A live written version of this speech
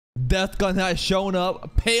Death Gun has shown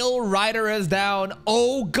up. Pale Rider is down.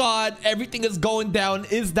 Oh god, everything is going down.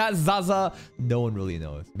 Is that Zaza? No one really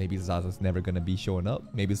knows. Maybe Zaza's never gonna be showing up.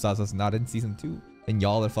 Maybe Zaza's not in season 2. And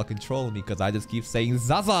y'all are fucking trolling me because I just keep saying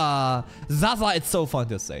Zaza. Zaza, it's so fun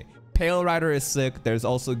to say. Pale Rider is sick. There's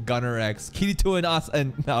also Gunner X, Kirito and Asuna.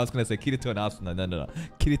 And no, I was gonna say Kirito and Asuna. No.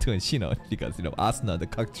 Kirito and Sinon, because you know Asuna, the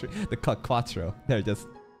cuck quattro. They're just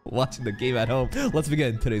watching the game at home. Let's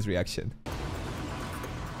begin today's reaction.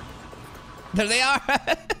 There they are.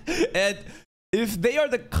 And if they are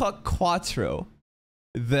the cuck quattro,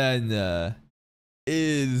 then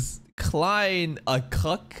is Klein a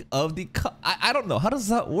cuck of the cuck? I don't know. How does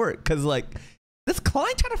that work? Because like, does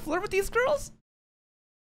Klein try to flirt with these girls?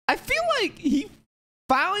 I feel like he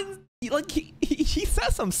found, like he said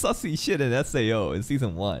some sussy shit in SAO in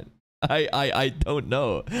season 1. I don't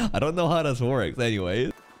know. I don't know how this works.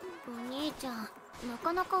 Anyways.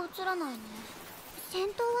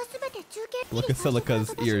 Look at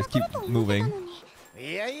Silica's ears keep moving.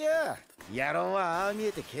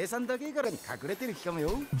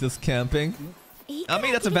 Just camping. I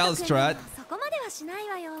mean, that's a valid strat.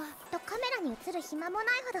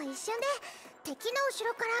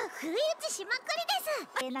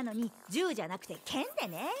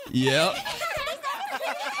 Yep.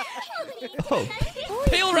 Oh,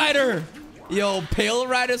 Pale Rider! Yo, Pale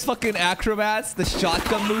Rider's fucking acrobats, the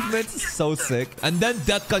shotgun movements, so sick. And then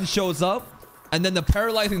Death Gun shows up, and then the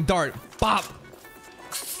paralyzing dart. Bop!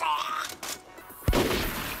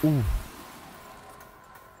 Ooh.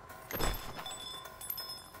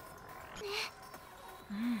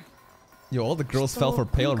 Yo, all the girls fell for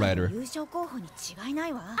Pale Rider.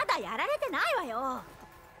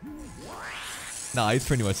 Nah, he's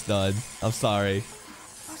pretty much done. I'm sorry.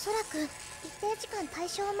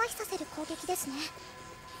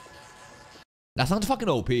 That sounds fucking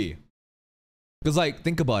OP. Because like,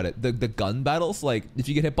 think about it. The gun battles, like, if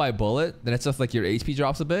you get hit by a bullet, then it's just like your HP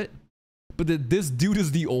drops a bit. But this dude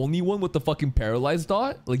is the only one with the fucking paralyzed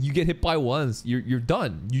dot. Like, you get hit by once, you're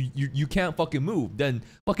done. You can't fucking move. Then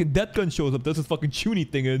fucking Death Gun shows up, does this fucking Chuny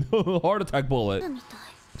thing, and heart attack bullet.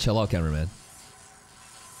 Chill out, cameraman.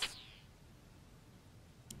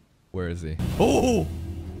 Where is he? Oh!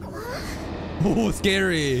 Oh,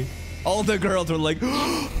 scary. All the girls were like,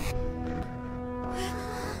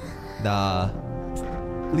 nah.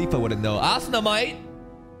 Lifa wouldn't know. Asuna might.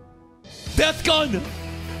 Death Gun!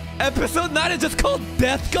 Episode 9 is just called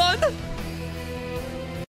Death Gun?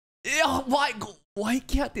 Yeah, why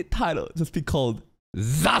can't the title just be called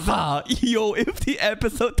Zaza? Yo, if the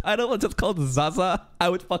episode title was just called Zaza, I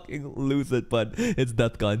would fucking lose it, but it's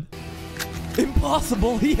Death Gun.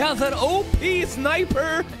 Impossible! He has an OP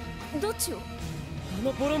sniper!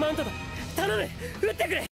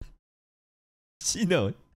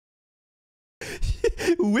 Sinon.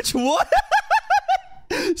 Which one?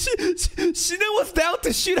 Sinon was down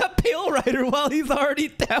to shoot at Pale Rider while he's already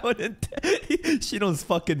down. And Sinon's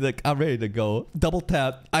fucking like, I'm ready to go. Double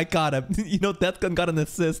tap. I got him. You know, Death Gun got an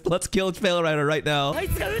assist. Let's kill Pale Rider right now.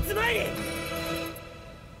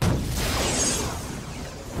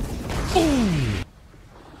 Ooh.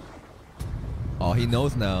 Oh, he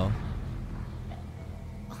knows now.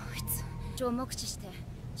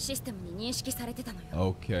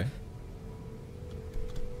 Okay.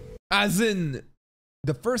 As in,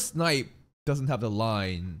 the first snipe doesn't have the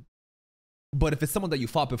line, but if it's someone that you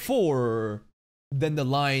fought before, then the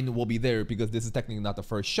line will be there because this is technically not the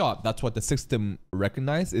first shot. That's what the system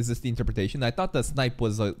recognized. Is this the interpretation? I thought the snipe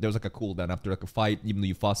was there was like a cooldown after like a fight, even though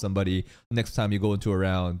you fought somebody. Next time you go into a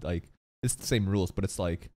round, like it's the same rules, but it's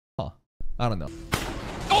like, huh? I don't know.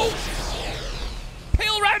 Oh!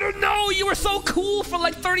 Pale Rider, no! You were so cool for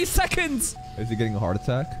like 30 seconds. Is he getting a heart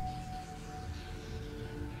attack?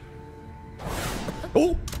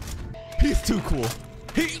 Oh! He's too cool.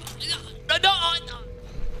 No.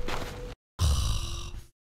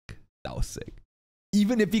 That was sick.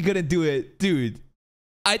 Even if he couldn't do it, dude,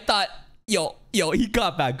 I thought, yo, he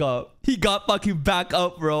got back up. He got fucking back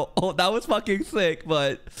up, bro. Oh, that was fucking sick,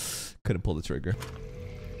 but couldn't pull the trigger.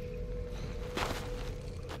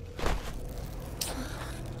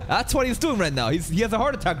 That's what he's doing right now. He has a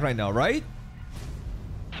heart attack right now, right?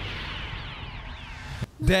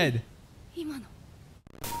 Dead.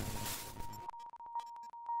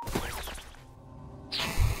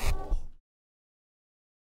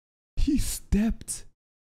 He stepped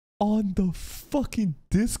on the fucking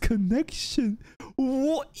disconnection.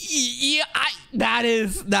 What? Yeah,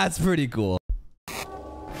 that's pretty cool.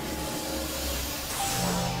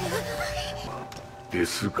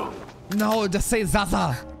 No, just say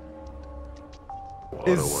Zaza.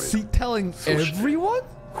 Is he telling everyone?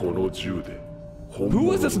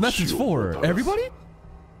 Who is this message for? Everybody?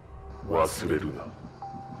 忘れるな。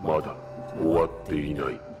まだ終わってい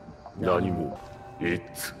ない。何も。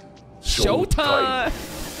It's Showtime!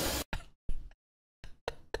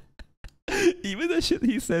 Even the shit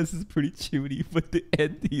he says is pretty chuny, but the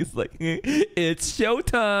end he's like, it's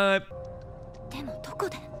showtime!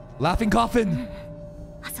 Laughing Coffin!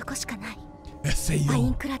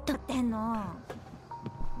 SAO!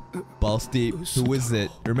 Balls deep. Who is it?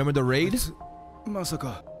 Remember the raid?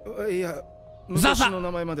 Zaza!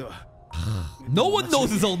 No one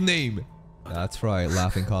knows his old name! That's right,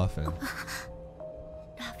 Laughing Coffin.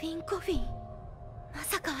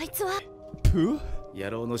 Pooh?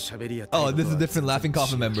 Oh, this is different Laughing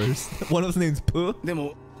Coffin members. One of his name's Pooh?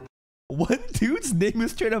 One dude's name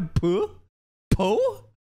is straight up Pooh? Poe?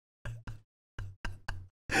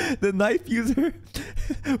 The knife user?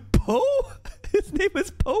 Poe? His name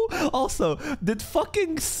is Poe? Also, did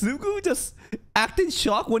fucking Sugu just act in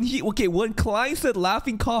shock when he... Okay, when Klein said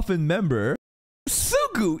Laughing Coffin member,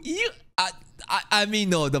 Sugu, you... I mean,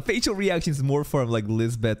 no, the facial reaction is more from like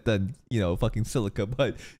Lisbeth than, you know, fucking Silica,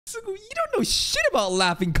 but Sugu, you don't know shit about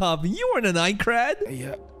Laughing Coffin. You weren't a 9 crad.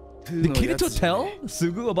 Did Kirito tell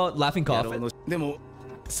Sugu about Laughing Coffin? It's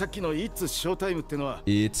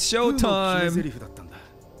showtime.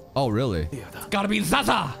 Oh, really? It's gotta be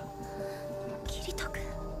Zaza!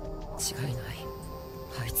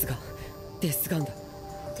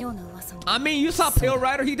 I mean, you saw Pale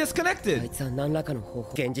Rider, he disconnected. Yeah,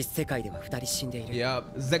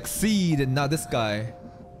 Zexceed and not this guy.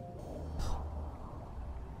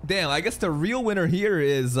 Damn, I guess the real winner here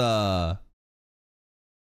is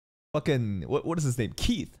fucking what is his name?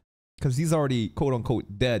 Keith. Because he's already quote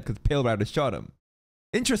unquote dead because Pale Rider shot him.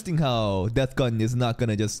 Interesting how Death Gun is not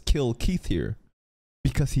gonna just kill Keith here.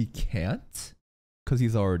 Because he can't? Because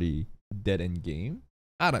he's already dead in game?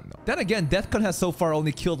 I don't know. Then again, Death Gun has so far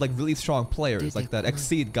only killed like really strong players like that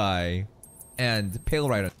Exceed guy and Pale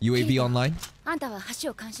Rider. UAV online?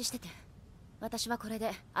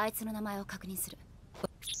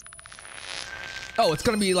 Oh, it's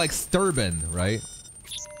gonna be like Sturban, right?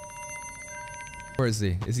 Where is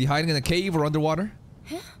he? Is he hiding in a cave or underwater?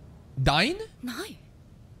 Dying?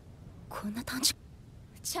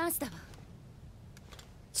 Chance?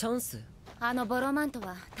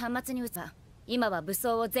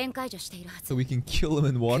 So we can kill him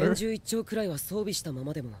in water? Kirito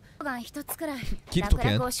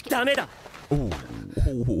can. Oh,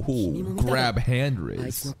 grab hand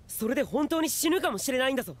raise.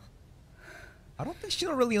 I don't think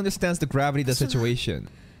Sinon really understands the gravity of the situation.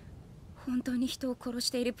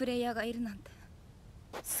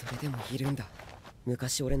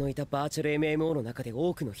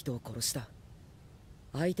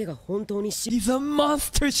 He's a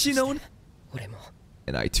monster, Sinon!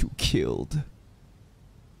 And I too killed.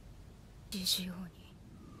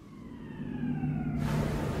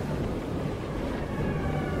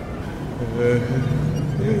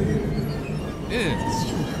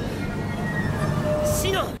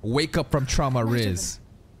 Wake up from trauma, Riz.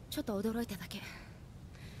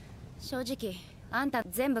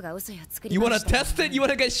 You wanna test it? You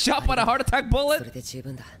wanna get shot by a heart attack bullet?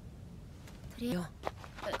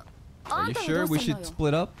 Are you sure we should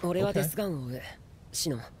split up? Okay.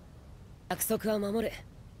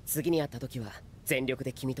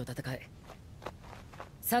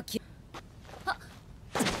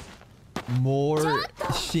 More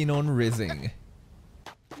Sinon rizzing.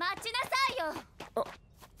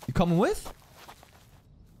 You coming with?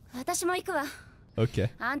 Okay.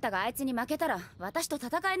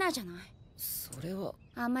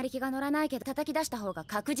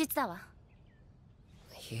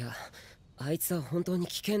 Yeah, あいつは本当に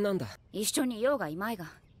危険なんだ。一緒にいようがいまいが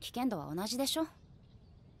危険度は同じでしょ。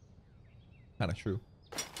Kinda true.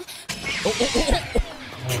 Oh, oh, oh, oh.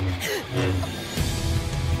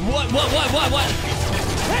 What?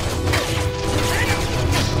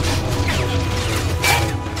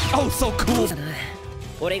 Oh, so cool.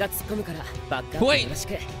 俺が突っ込むからバックアップよろし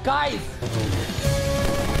く。Guys.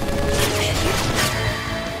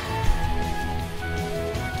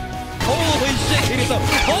 Holy shit, Kirito!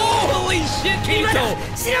 Holy shit, Kirito!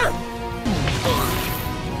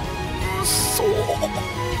 So...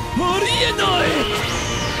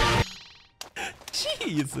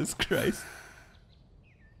 Jesus Christ.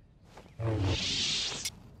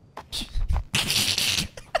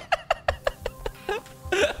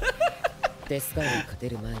 Death Gun に勝て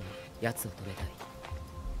る前に奴を止めたい。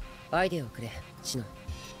アイデアをくれ、シノン。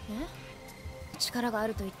力があ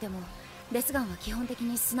ると言っても、デスガンは基本的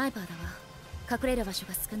にスナイパーだわ。隠れる場所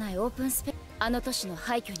が少ないオープンスペース。あの都市の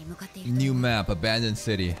廃墟に向かっている。New map, abandoned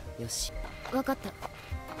city. よし、わかった。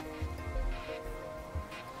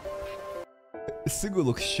 Sugu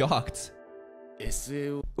looks shocked.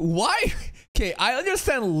 SAO Why? Okay, I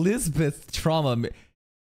understand Lisbeth's trauma. When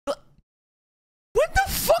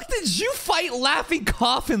the fuck did you fight Laughing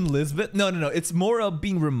Coffin, Lisbeth? No. It's more of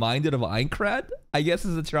being reminded of Aincrad, I guess,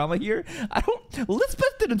 is the trauma here.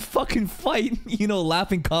 Lisbeth didn't fucking fight,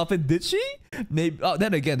 Laughing Coffin, did she? Maybe. Oh,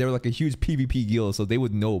 then again, they were like a huge PvP guild, so they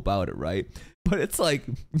would know about it, right? But it's like,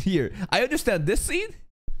 here, I understand this scene.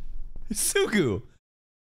 Sugu,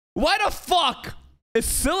 why the fuck is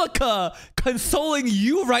Silica consoling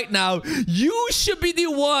you right now? You should be the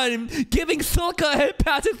one giving Silica a head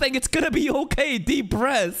pat and saying it's gonna be okay, deep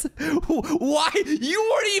breaths. Why? You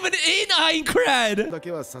weren't even in Aincrad! だ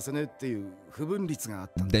けはさせねえっていう不分率があ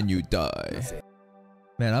ったんだ。 Then you die.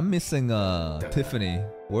 Man, I'm missing Tiffany.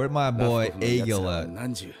 Where'd my boy Egil at?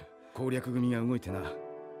 何十攻略組が動いてな。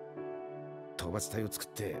討伐隊を作っ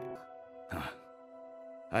て。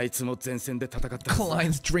あいつも前線で戦った。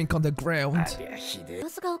 Klein's drink on the ground. 様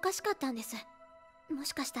子がおかしかったんです。も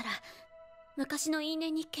しかしたら昔の因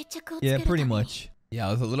縁に決着をつけ Yeah, るために。 pretty much.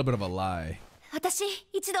 Yeah, it was a little bit of a lie. 私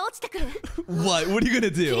一度落ちてくる。 What? What are you gonna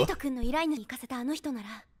キ do? リト君の依頼に行かせたあの人な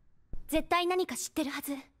ら絶対何か知ってるは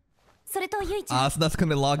ず。それとユイちゃん。 Asna's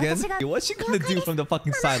gonna log in? 私が What's she gonna do from the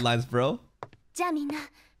fucking sidelines, bro? じゃあみんな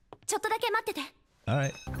ちょっとだけ待ってて。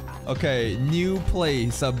 Alright. Okay, new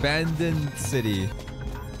place, abandoned city.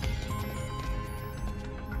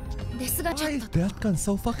 ですがちょ Why っ is と Death Gun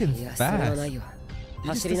so fucking いや、それはな fast? いよ。 He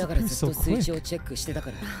走 just りながら disappears ずっ so と水中 quick. をチェックしてた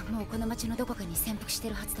から。もうこの町のどこかに潜伏して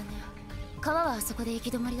るはずだね。川はあそこで行き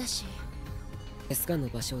止まりだし。デスガンの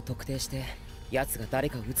場所を特定して、奴が誰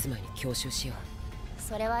かを撃つ前に強襲しよう。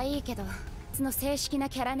それはいいけど、その正式な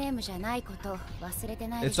キャラネームじゃないこと忘れて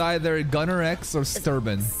ないで It's しょ。 either Gunner X or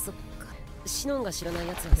Sturban. そっか。シノンが知らない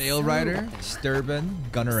奴は Pale Rider, Sturban,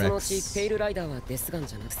 そ Gunner のうち X. ペイルライダーはデスガン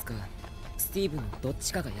じゃなくすか、スティーブンのどっ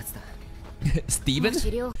ちかが奴だ。Steven? 資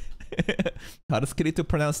料 How does Kirito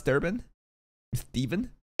pronounce Sturban? Steven?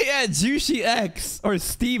 Yeah, Juicy X or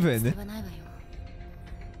Steven. はないわよ。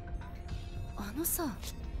あのさ、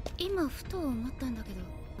今ふと思ったんだけど、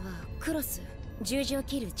クロス、十字を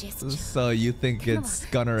切るジェスチャー。 So you think it's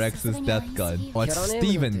Gunner X's Death Gun? Oh, it's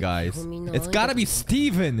Steven, guys. It's gotta be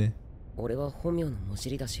Steven. 俺は本名の文字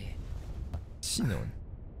りだし。 Sinon,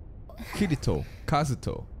 Kirito,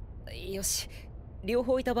 Kazuto. よし、両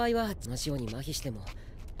方いた場合は同じように麻痺しても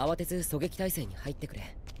慌てず狙撃態勢に入ってく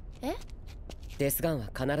れ。え？デスガンは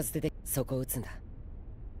必ず出てそこを撃つんだ。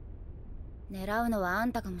狙うのはあ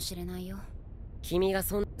んたかもしれないよ。君が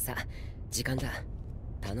さ、時間だ。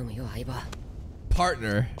頼むよ相棒。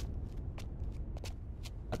 Partner.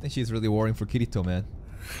 I think she's really worrying for Kirito, man.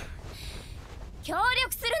 協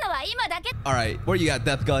力するのは今だけ。 Alright, where you got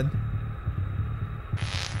Death Gun?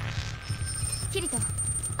 キリト、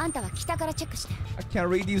あんたは北からチェックして。 I can't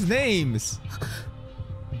read these names.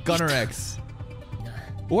 Gunner X.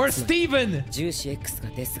 Or Steven! 重視 X が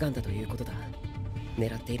デスガンだということだ。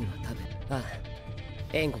狙っているのは多分。ああ、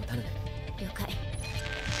援護を頼む。了解。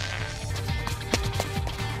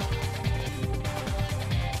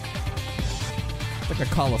 Like a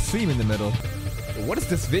coliseum in the middle. What is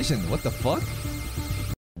this vision? What the fuck?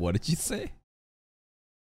 What did you say?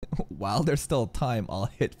 While there's still time, I'll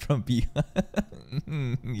hit from behind.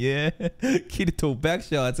 Yeah. Kirito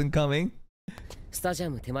backshots incoming. スタジア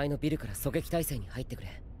ム手前のビルから狙撃態勢に入ってく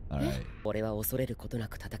れ。 Alright. 俺は恐れることな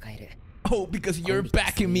く戦える。 Oh, because you're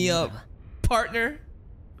backing me up, partner.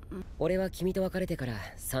 俺は君と別れてから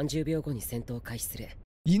30秒後に戦闘を開始する。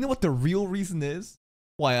 You know what the real reason is?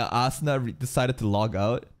 Why Asuna decided to log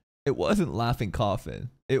out? It wasn't Laughing Coffin.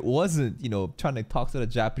 It wasn't, trying to talk to the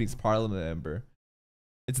Japanese parliament member.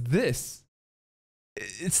 It's this.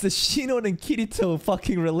 It's the Sinon and Kirito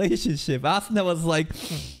fucking relationship. Asuna was like,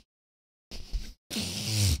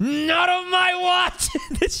 not on my watch!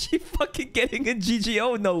 Is she fucking getting a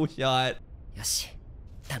GGO no shot? よし、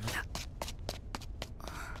頼んだ。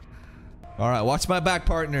 Alright, watch my back,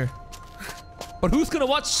 partner. But who's gonna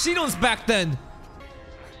watch Sinon's back then?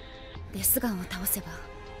 デスガンを倒せば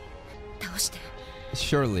倒して。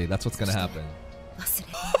 Surely, that's what's gonna happen. 忘れ。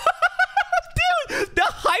 Dude, the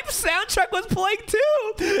hype soundtrack was playing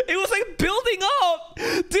too. It was like building up.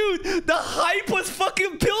 Dude, the hype was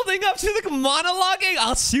fucking building up. She's like monologuing.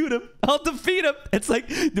 I'll shoot him. I'll defeat him. It's like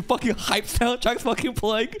the fucking hype soundtrack's fucking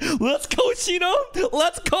playing. Let's go, Shino.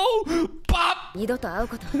 Let's go. Bop. 二度と会う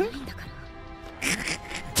ことはないんだから。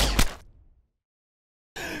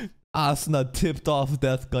 Asuna tipped off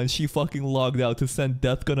Death Gun. She fucking logged out to send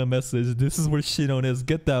Death Gun a message. This is where Sinon is.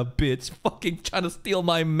 Get that bitch. Fucking trying to steal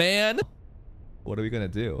my man. What are we gonna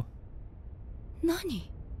do? 何？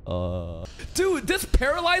 Dude, this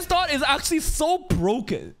paralyzed dot is actually so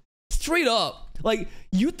broken. Straight up. Like,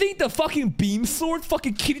 you think the fucking beam sword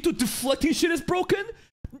fucking Kirito deflecting shit is broken?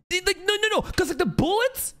 Like, no. Because like the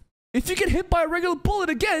bullets, if you get hit by a regular bullet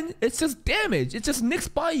again, it's just damage. It just nicks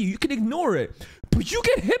by you. You can ignore it. But you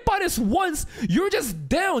get hit by this once, you're just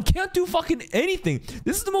down. Can't do fucking anything.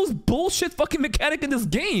 This is the most bullshit fucking mechanic in this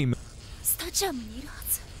game.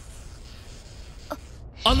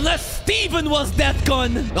 Unless Steven was Death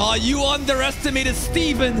Gun. Oh, you underestimated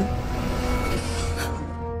Steven.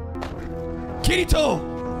 Kirito!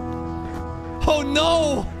 Oh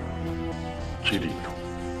no! Kirito,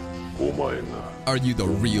 お前が Are you the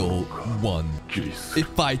real one?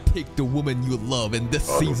 If I take the woman you love in this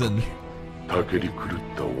season. But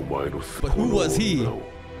who was he?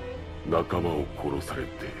 仲間を殺され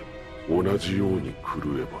て同じように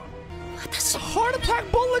狂えば Heart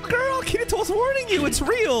attack bullet girl! Kirito was warning you, it's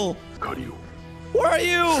real! Where are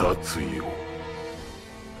you?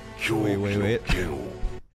 Wait.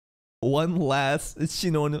 One last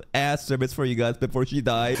Sinon ass service for you guys before she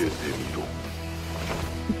dies.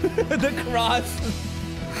 The cross.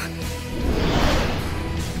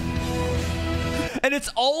 And it's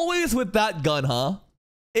always with that gun, huh?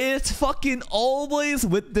 It's fucking always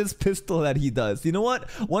with this pistol that he does. You know what?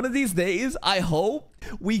 One of these days, I hope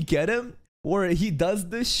we get him where he does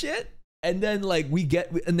this shit, and then like we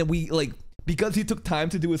like, because he took time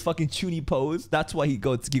to do his fucking chuny pose, that's why he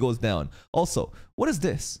goes down. Also, what is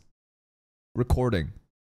this? Recording.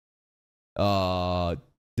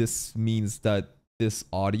 This means that this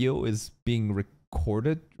audio is being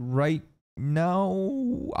recorded right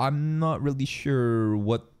now. I'm not really sure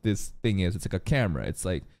what this thing is. It's like a camera. It's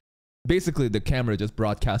like basically the camera just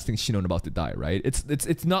broadcasting Sinon about to die, right?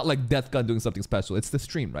 It's not like Death Gun doing something special. It's the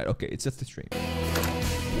stream, right? Okay, it's just the stream.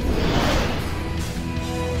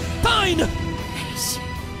 Fine.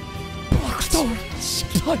 Blackstar.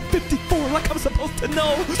 I'm 54, like I'm supposed to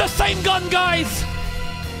know. The same gun, guys.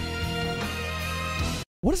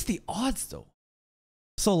 What is the odds though?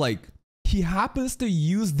 So like, he happens to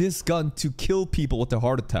use this gun to kill people with a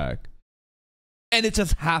heart attack. And it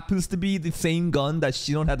just happens to be the same gun that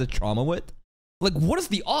Sinon had the trauma with? Like, what is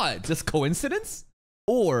the odds? Just coincidence?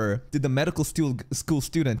 Or did the medical school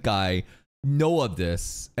student guy know of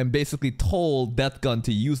this and basically told Death Gun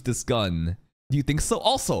to use this gun? Do you think so?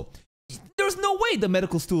 Also, there's no way the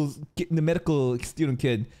medical student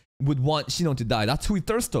kid would want Sinon to die. That's who he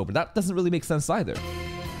thirsts over. That doesn't really make sense either.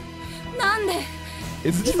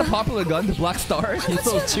 Is it just a popular gun, the Black Star? He's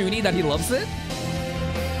so chuny that he loves it?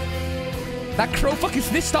 That crow fucking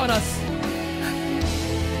snitched on us!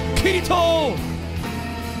 Kirito!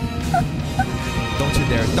 Don't you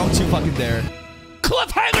dare. Don't you fucking dare.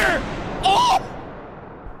 Cliffhanger! Oh!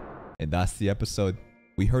 And that's the episode.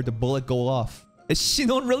 We heard the bullet go off. Is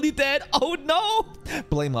Sinon really dead? Oh no!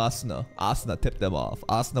 Blame Asuna. Asuna tipped them off.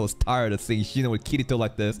 Asuna was tired of seeing Sinon with Kirito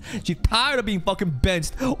like this. She's tired of being fucking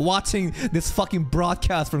benched watching this fucking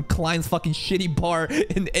broadcast from Klein's fucking shitty bar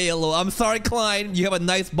in ALO. I'm sorry, Klein. You have a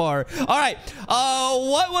nice bar. Alright.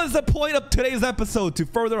 What was the point of today's episode? To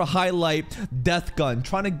further highlight Death Gun.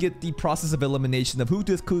 Trying to get the process of elimination of who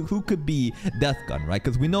could be Death Gun, right?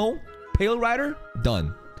 Because we know Pale Rider,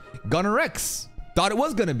 done. Gunner X, thought it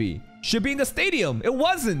was gonna be. Should be in the stadium. It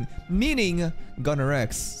wasn't. Meaning Gunner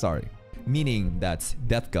X, sorry. Meaning that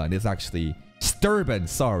Death Gun is actually Steven,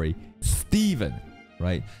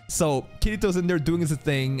 right? So Kirito's in there doing his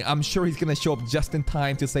thing. I'm sure he's gonna show up just in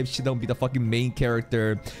time to save Sinon, be the fucking main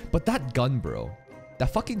character. But that gun, bro.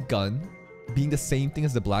 That fucking gun being the same thing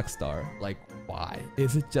as the Black Star. Like, why?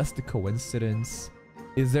 Is it just a coincidence?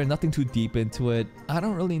 Is there nothing too deep into it? I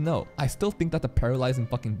don't really know. I still think that the paralyzing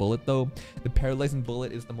fucking bullet though, the paralyzing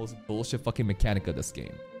bullet is the most bullshit fucking mechanic of this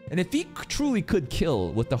game. And if he truly could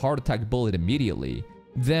kill with the heart attack bullet immediately,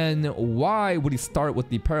 then why would he start with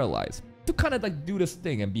the paralyze? To kind of like do this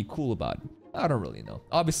thing and be cool about it. I don't really know.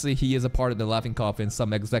 Obviously, he is a part of the Laughing Coffin,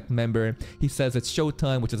 some exec member. He says it's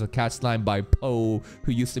showtime, which is a catchline by Poe,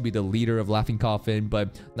 who used to be the leader of Laughing Coffin,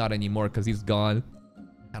 but not anymore because he's gone.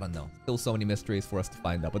 I don't know. Still so many mysteries for us to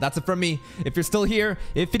find out. But that's it from me. If you're still here,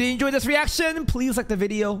 if you did enjoy this reaction, please like the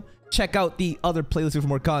video. Check out the other playlists for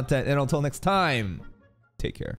more content. And until next time, take care.